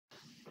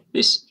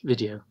This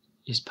video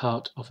is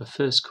part of a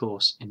first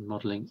course in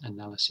modelling,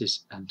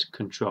 analysis and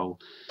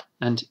control,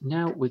 and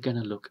now we're going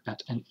to look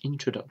at an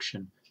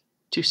introduction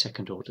to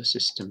second order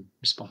system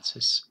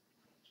responses.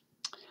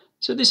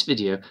 So this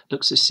video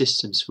looks at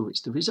systems for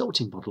which the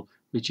resulting model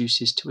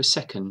reduces to a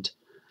second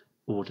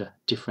order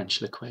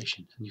differential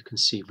equation, and you can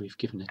see we've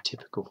given a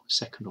typical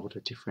second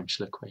order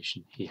differential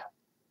equation here.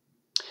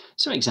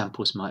 Some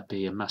examples might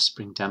be a mass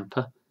spring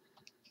damper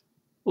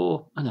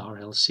or an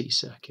RLC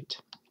circuit.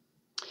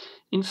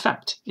 In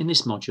fact, in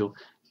this module,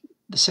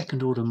 the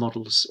second order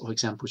models or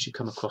examples you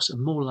come across are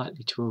more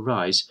likely to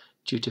arise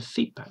due to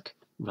feedback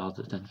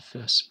rather than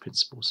first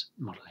principles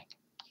modelling.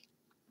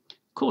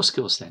 Core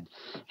skills then.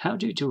 How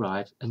do you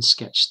derive and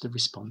sketch the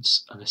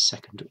response of a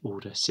second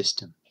order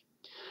system?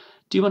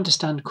 Do you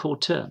understand core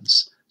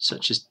terms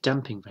such as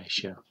damping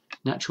ratio,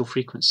 natural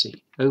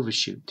frequency,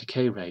 overshoot,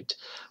 decay rate?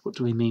 What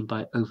do we mean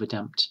by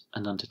overdamped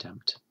and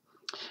underdamped?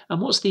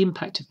 And what's the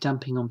impact of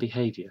damping on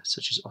behaviour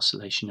such as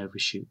oscillation,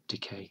 overshoot,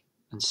 decay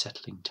and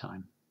settling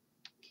time?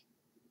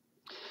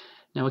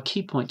 Now a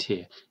key point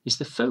here is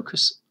the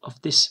focus of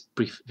this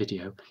brief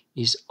video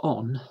is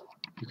on,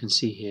 you can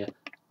see here,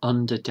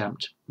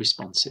 underdamped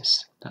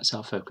responses. That's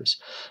our focus,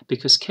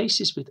 because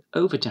cases with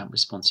overdamped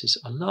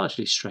responses are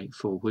largely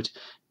straightforward,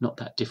 not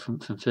that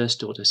different from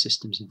first order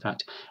systems in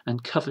fact,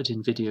 and covered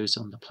in videos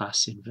on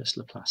Laplace, inverse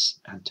Laplace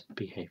and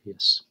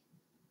behaviours.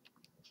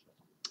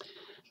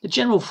 The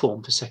general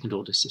form for second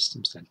order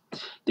systems then.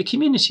 The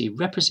community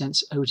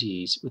represents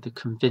ODEs with a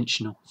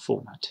conventional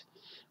format,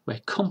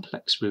 where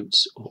complex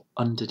roots or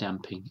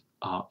underdamping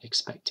are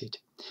expected.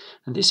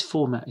 And this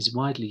format is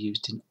widely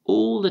used in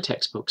all the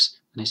textbooks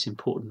and is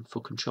important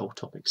for control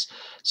topics.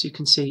 So you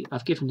can see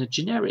I've given a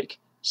generic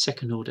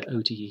second order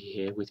ODE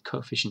here with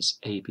coefficients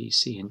A, B,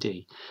 C and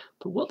D.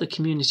 But what the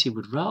community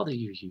would rather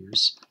you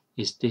use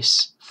is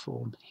this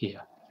form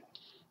here.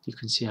 You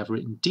can see I've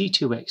written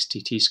d2x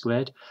dt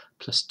squared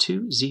plus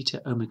 2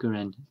 zeta omega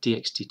n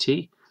dx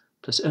dt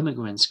plus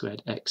omega n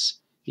squared x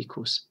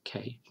equals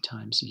k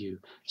times u.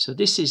 So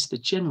this is the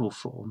general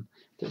form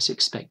that's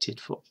expected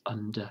for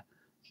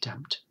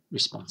underdamped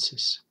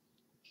responses.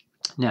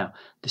 Now,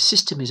 the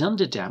system is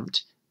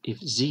underdamped if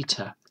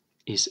zeta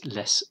is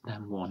less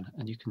than 1,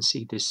 and you can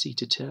see this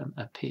zeta term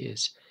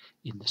appears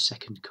in the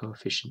second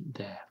coefficient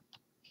there.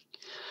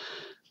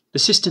 The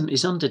system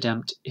is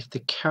underdamped if the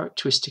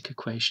characteristic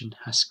equation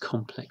has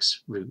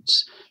complex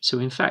roots. So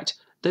in fact,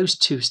 those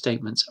two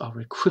statements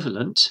are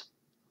equivalent,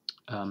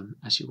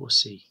 as you will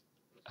see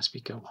as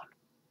we go on.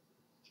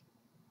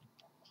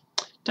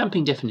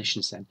 Damping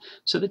definitions then.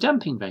 So the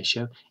damping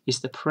ratio is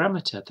the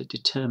parameter that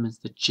determines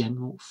the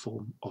general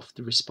form of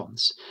the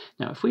response.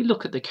 Now if we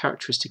look at the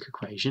characteristic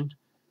equation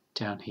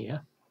down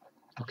here,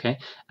 okay,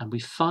 and we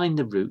find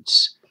the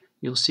roots,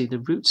 you'll see the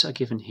roots are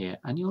given here,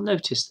 and you'll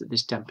notice that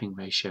this damping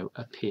ratio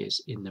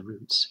appears in the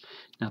roots.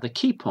 Now the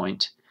key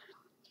point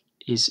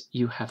is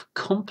you have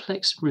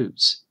complex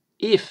roots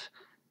if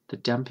the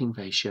damping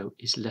ratio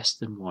is less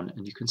than 1,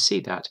 and you can see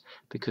that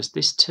because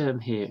this term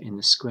here in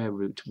the square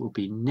root will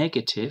be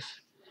negative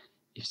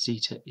if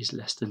zeta is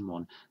less than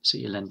 1, so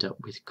you'll end up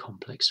with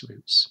complex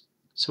roots.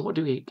 So what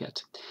do we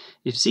get?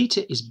 If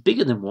zeta is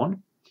bigger than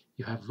 1,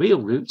 you have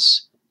real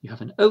roots, you have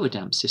an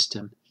overdamped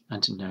system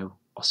and no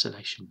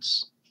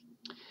oscillations.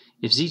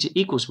 If zeta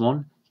equals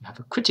 1, you have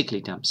a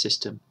critically damped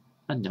system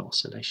and no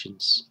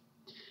oscillations.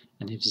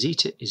 And if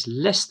zeta is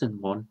less than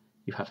 1,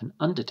 you have an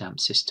underdamped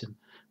system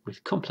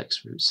with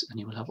complex roots and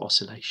you will have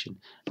oscillation.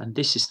 And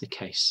this is the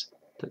case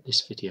that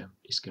this video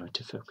is going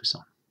to focus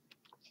on.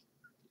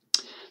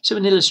 So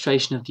an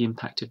illustration of the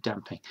impact of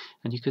damping.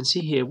 And you can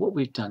see here what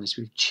we've done is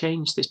we've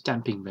changed this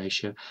damping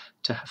ratio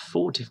to have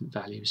 4 different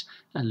values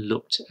and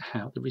looked at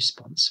how the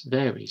response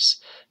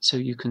varies. So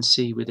you can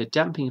see with a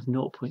damping of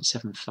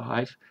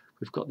 0.75,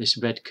 we've got this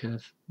red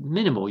curve,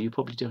 minimal, you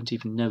probably don't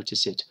even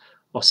notice it,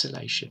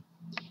 oscillation.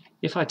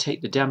 If I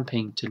take the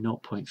damping to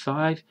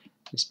 0.5,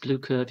 this blue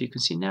curve, you can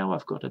see now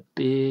I've got a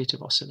bit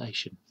of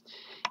oscillation.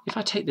 If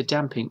I take the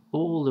damping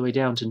all the way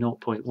down to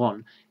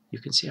 0.1, you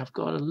can see I've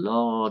got a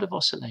lot of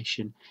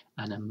oscillation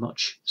and a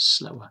much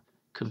slower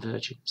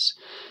convergence.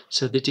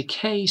 So the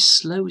decay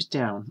slows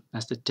down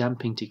as the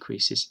damping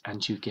decreases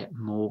and you get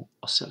more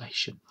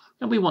oscillation.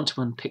 And we want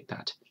to unpick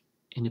that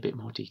in a bit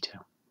more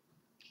detail.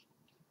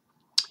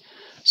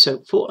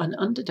 So for an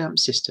underdamped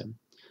system,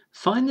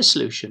 find the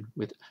solution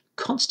with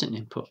constant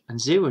input and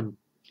 0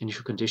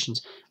 initial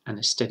conditions and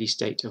a steady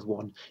state of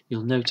 1.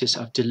 You'll notice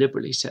I've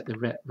deliberately set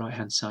the right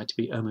hand side to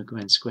be omega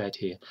n squared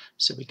here,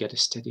 so we get a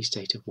steady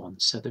state of 1,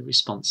 so the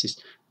response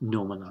is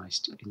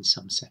normalized in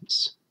some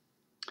sense.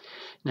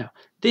 Now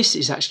this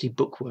is actually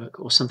bookwork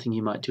or something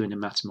you might do in a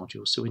maths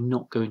module, so we're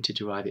not going to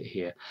derive it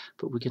here,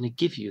 but we're going to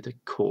give you the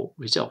core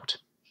result,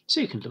 so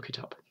you can look it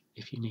up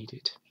if you need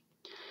it.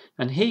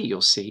 And here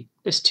you'll see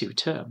there's 2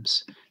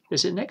 terms.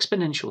 There's an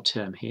exponential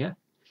term here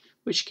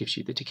which gives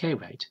you the decay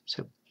rate,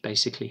 so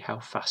basically how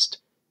fast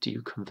do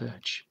you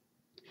converge.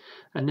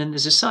 And then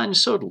there's a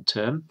sinusoidal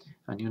term,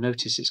 and you'll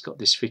notice it's got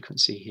this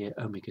frequency here,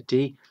 omega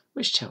d,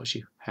 which tells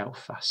you how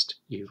fast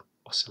you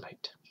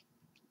oscillate.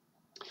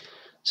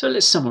 So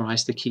let's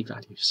summarize the key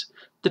values.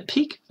 The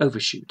peak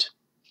overshoot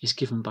is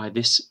given by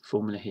this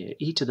formula here,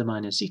 e to the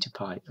minus zeta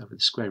pi over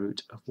the square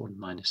root of 1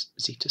 minus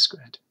zeta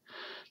squared.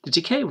 The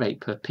decay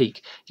rate per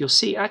peak, you'll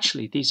see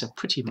actually these are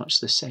pretty much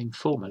the same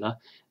formula,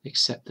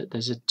 except that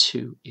there's a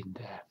 2 in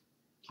there.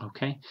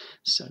 Okay,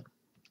 so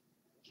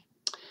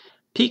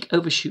peak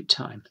overshoot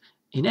time.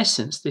 In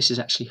essence, this is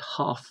actually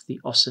half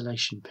the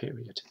oscillation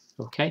period.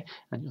 Okay,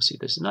 and you'll see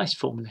there's a nice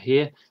formula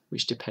here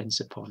which depends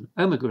upon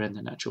omega n,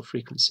 the natural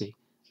frequency,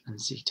 and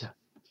zeta,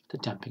 the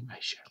damping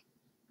ratio.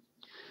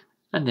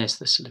 And there's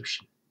the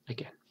solution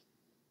again.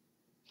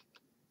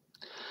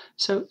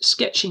 So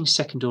sketching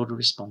second order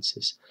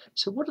responses.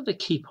 So what are the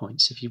key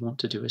points if you want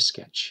to do a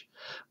sketch?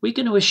 We're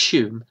going to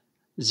assume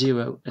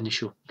 0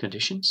 initial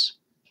conditions.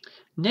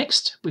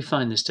 Next, we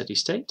find the steady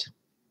state.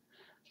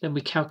 Then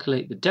we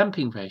calculate the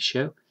damping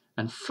ratio,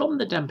 and from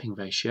the damping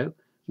ratio,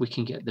 we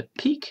can get the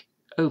peak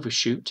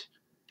overshoot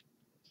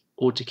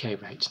or decay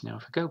rate. Now,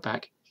 if I go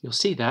back, you'll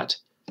see that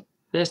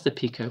there's the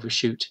peak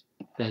overshoot,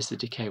 there's the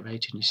decay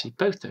rate, and you see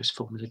both those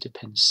formula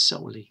depend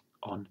solely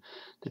on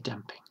the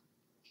damping.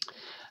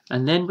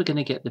 And then we're going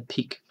to get the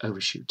peak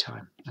overshoot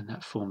time, and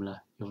that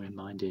formula, you're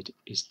reminded,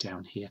 is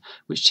down here,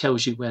 which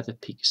tells you where the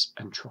peaks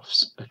and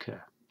troughs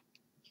occur.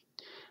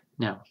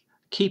 Now,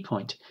 key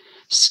point,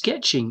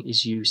 sketching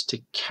is used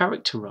to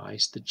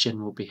characterize the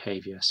general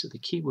behavior. So the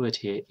key word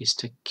here is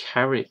to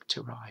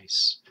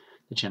characterize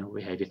the general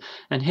behavior.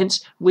 And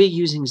hence, we're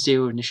using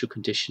 0 initial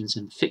conditions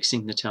and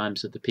fixing the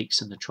times of the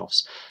peaks and the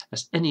troughs,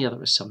 as any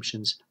other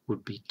assumptions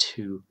would be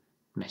too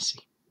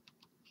messy.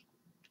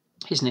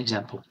 Here's an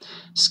example.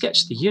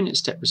 Sketch the unit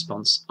step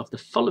response of the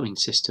following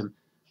system,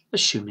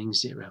 assuming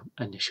 0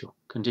 initial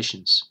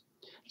conditions.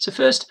 So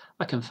first,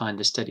 I can find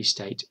the steady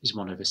state is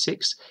 1 over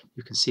 6.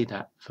 You can see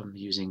that from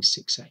using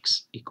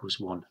 6x equals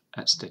 1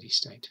 at steady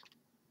state.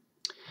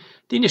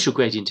 The initial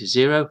gradient is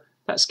 0.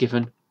 That's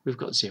given. We've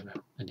got 0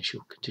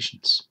 initial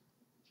conditions.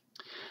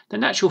 The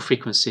natural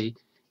frequency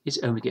is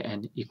omega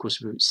n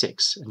equals root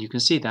 6. And you can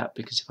see that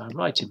because if I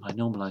write in my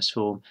normalized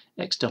form,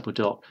 x double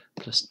dot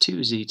plus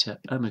 2 zeta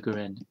omega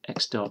n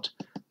x dot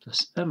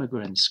plus omega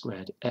n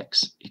squared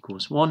x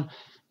equals 1,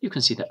 you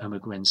can see that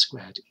omega n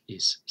squared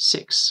is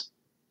 6.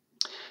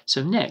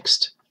 So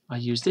next, I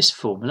use this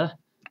formula,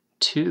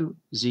 2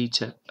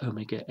 zeta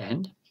omega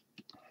n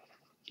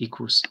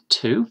equals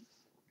 2,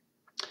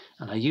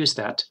 and I use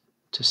that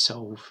to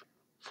solve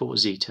for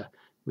zeta,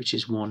 which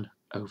is 1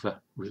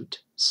 over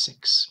root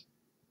 6.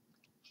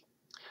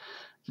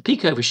 The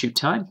peak overshoot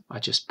time, I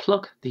just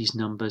plug these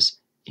numbers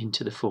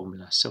into the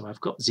formula. So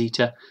I've got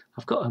zeta,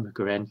 I've got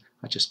omega n,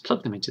 I just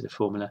plug them into the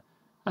formula,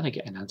 and I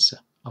get an answer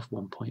of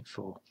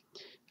 1.4.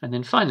 And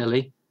then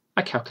finally,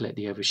 I calculate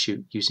the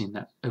overshoot using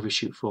that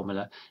overshoot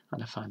formula,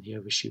 and I find the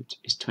overshoot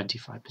is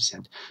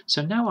 25%.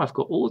 So now I've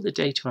got all the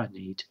data I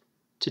need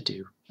to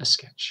do a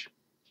sketch.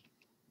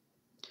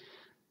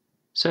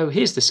 So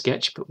here's the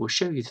sketch, but we'll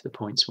show you the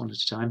points one at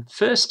a time.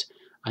 First,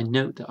 I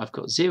note that I've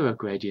got 0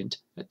 gradient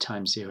at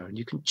time 0, and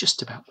you can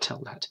just about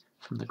tell that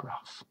from the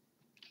graph.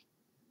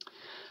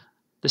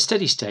 The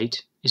steady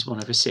state is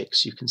 1 over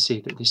 6. You can see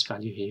that this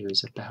value here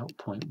is about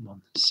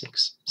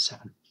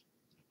 0.167.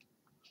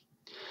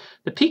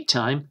 The peak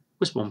time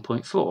was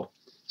 1.4,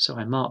 so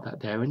I marked that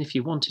there, and if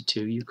you wanted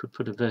to, you could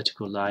put a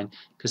vertical line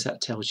because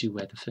that tells you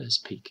where the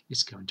first peak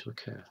is going to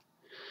occur.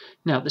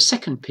 Now, the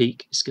second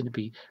peak is going to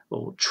be,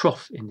 or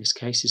trough in this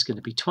case, is going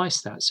to be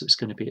twice that, so it's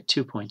going to be at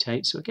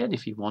 2.8. So again,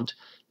 if you want,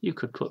 you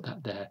could put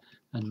that there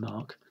and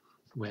mark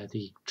where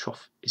the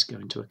trough is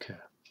going to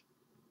occur.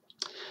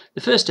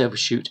 The first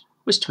overshoot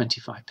was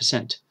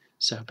 25%.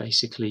 So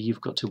basically,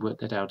 you've got to work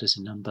that out as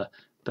a number,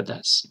 but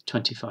that's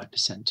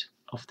 25%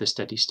 of the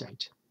steady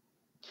state.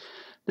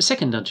 The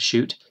second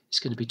undershoot is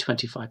going to be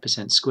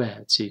 25%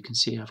 squared. So you can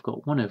see I've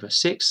got 1 over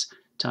 6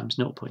 times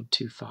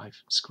 0.25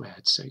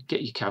 squared. So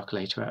get your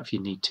calculator out if you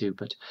need to,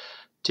 but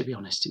to be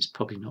honest, it's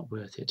probably not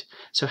worth it.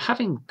 So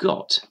having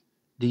got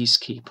these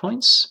key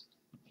points,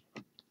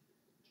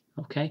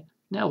 okay,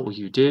 now all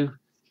you do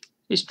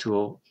is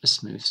draw a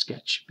smooth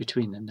sketch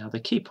between them. Now the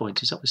key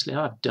point is obviously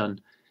I've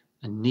done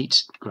a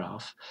neat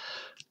graph,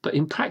 but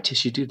in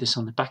practice you do this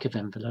on the back of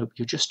envelope.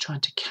 You're just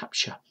trying to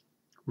capture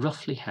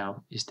roughly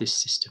how is this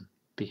system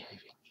behaving.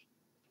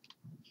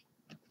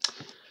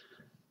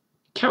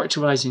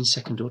 Characterizing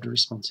second order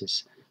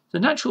responses. The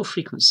natural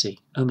frequency,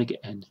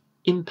 omega n,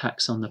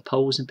 impacts on the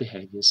poles and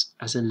behaviors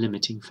as a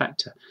limiting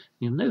factor.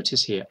 You'll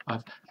notice here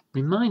I've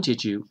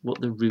reminded you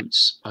what the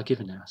roots are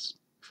given as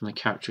from the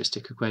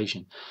characteristic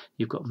equation.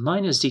 You've got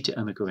minus zeta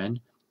omega n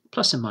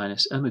plus or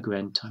minus omega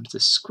n times the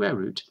square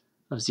root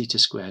of zeta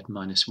squared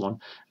minus 1,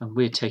 and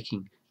we're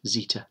taking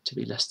zeta to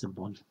be less than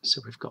 1,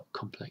 so we've got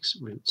complex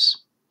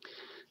roots.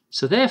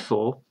 So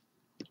therefore,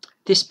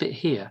 this bit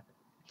here,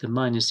 the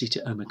minus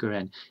zeta omega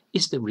n,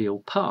 is the real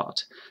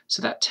part.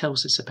 So that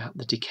tells us about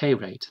the decay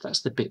rate.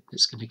 That's the bit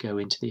that's going to go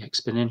into the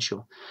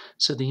exponential.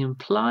 So the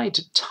implied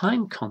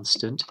time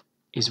constant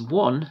is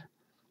 1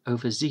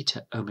 over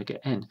zeta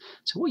omega n.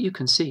 So what you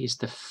can see is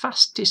the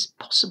fastest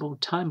possible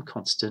time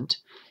constant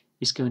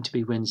is going to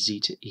be when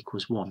zeta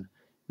equals 1,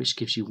 which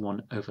gives you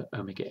 1 over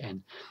omega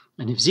n.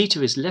 And if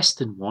zeta is less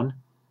than 1,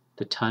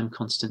 the time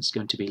constant is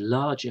going to be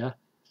larger,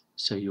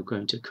 so you're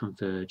going to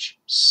converge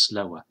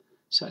slower.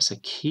 So that's a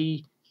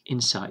key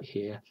insight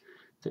here,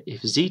 that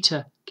if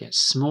zeta gets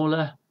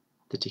smaller,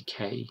 the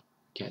decay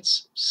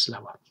gets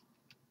slower.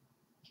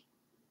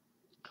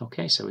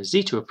 Okay, so as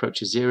zeta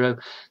approaches 0,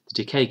 the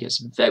decay gets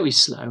very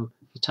slow,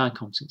 the time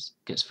constant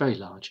gets very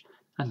large,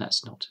 and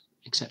that's not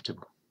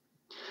acceptable.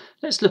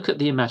 Let's look at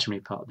the imaginary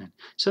part then.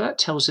 So that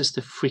tells us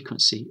the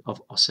frequency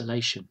of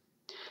oscillation.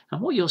 And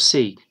what you'll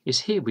see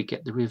is here we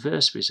get the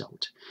reverse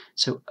result.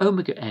 So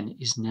omega n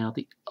is now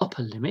the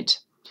upper limit,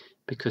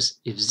 because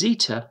if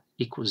zeta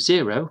equals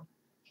 0,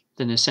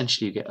 then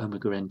essentially you get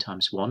omega n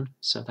times 1,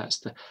 so that's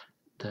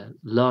the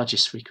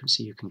largest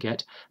frequency you can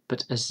get.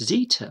 But as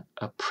zeta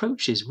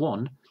approaches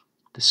 1,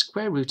 the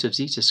square root of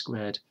zeta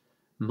squared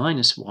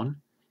minus 1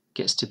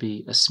 gets to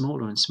be a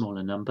smaller and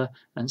smaller number,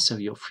 and so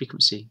your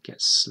frequency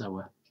gets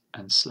slower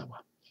and slower.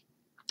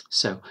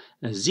 So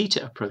as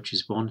zeta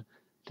approaches 1,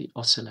 the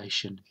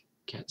oscillation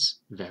gets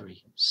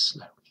very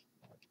slow.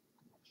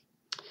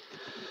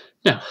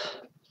 Now,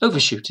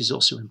 overshoot is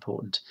also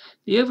important.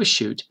 The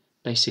overshoot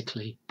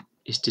basically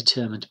is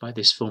determined by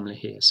this formula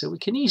here. So we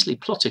can easily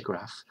plot a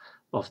graph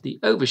of the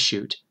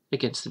overshoot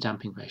against the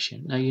damping ratio.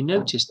 Now you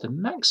notice the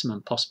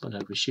maximum possible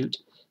overshoot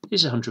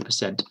is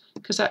 100%,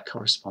 because that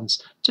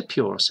corresponds to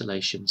pure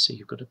oscillation, so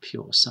you've got a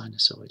pure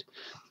sinusoid.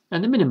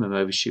 And the minimum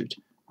overshoot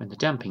when the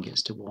damping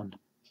gets to 1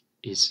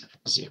 is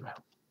 0.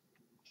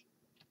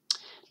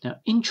 Now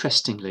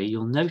interestingly,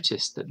 you'll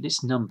notice that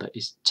this number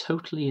is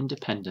totally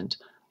independent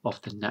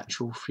of the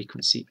natural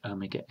frequency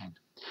omega n.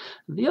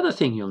 And the other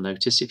thing you'll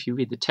notice if you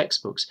read the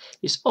textbooks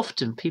is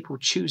often people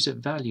choose a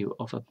value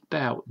of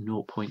about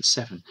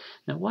 0.7.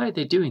 Now why are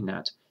they doing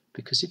that?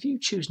 Because if you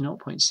choose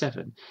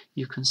 0.7,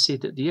 you can see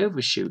that the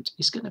overshoot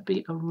is going to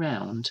be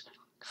around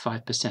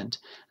 5%.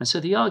 And so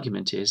the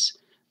argument is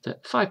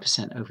that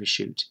 5%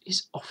 overshoot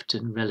is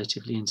often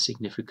relatively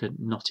insignificant,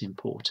 not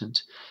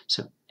important.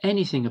 So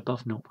anything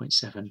above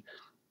 0.7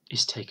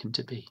 is taken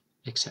to be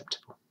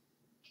acceptable.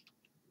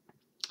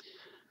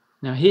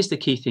 Now here's the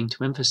key thing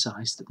to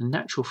emphasize, that the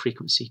natural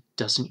frequency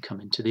doesn't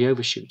come into the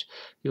overshoot.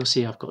 You'll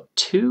see I've got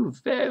two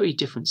very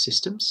different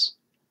systems,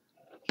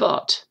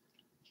 but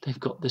they've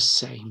got the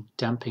same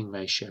damping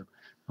ratio.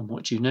 And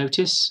what do you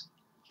notice?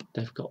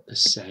 They've got the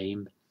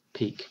same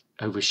peak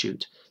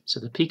overshoot. So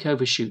the peak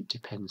overshoot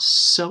depends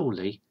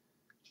solely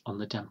on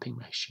the damping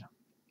ratio.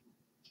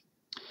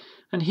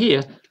 And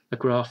here, a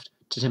graph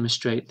to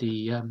demonstrate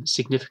the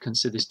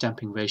significance of this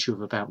damping ratio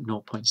of about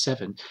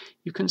 0.7.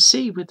 You can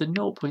see with the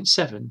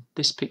 0.7,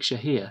 this picture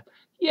here,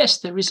 yes,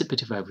 there is a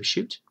bit of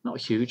overshoot,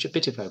 not huge, a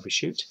bit of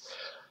overshoot,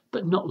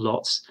 but not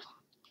lots.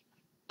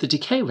 The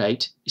decay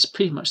rate is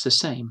pretty much the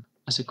same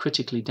as a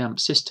critically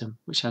damped system,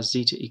 which has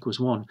zeta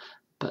equals 1.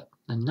 But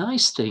the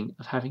nice thing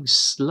of having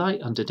slight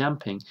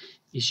underdamping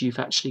is you've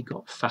actually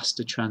got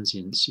faster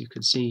transients. You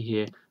can see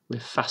here we're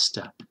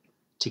faster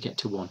to get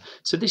to 1.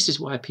 So this is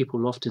why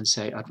people often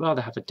say, I'd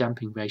rather have a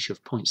damping ratio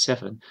of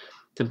 0.7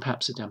 than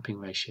perhaps a damping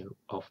ratio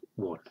of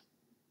 1.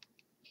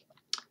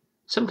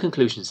 Some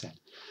conclusions then.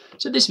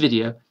 So this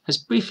video has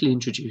briefly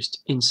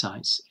introduced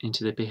insights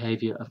into the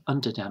behaviour of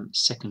underdamped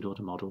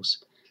second-order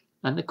models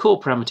and the core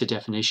parameter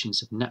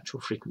definitions of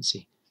natural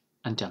frequency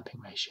and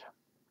damping ratio.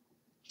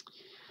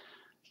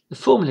 The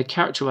formula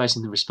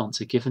characterising the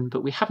response are given,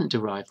 but we haven't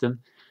derived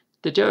them.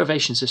 The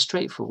derivations are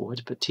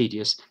straightforward but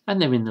tedious,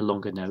 and they're in the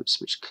longer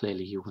notes, which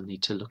clearly you will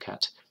need to look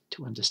at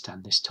to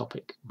understand this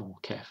topic more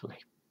carefully.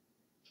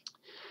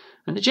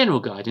 And the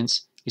general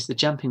guidance is the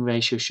damping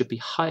ratio should be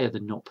higher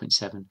than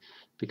 0.7,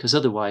 because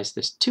otherwise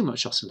there's too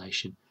much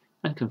oscillation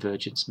and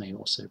convergence may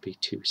also be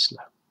too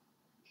slow.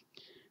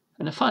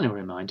 And a final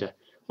reminder,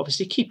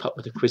 obviously keep up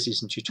with the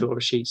quizzes and tutorial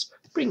sheets,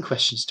 bring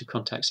questions to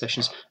contact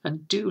sessions,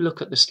 and do look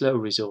at the slow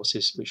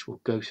resources which will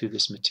go through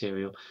this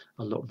material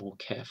a lot more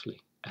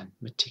carefully and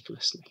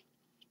meticulously.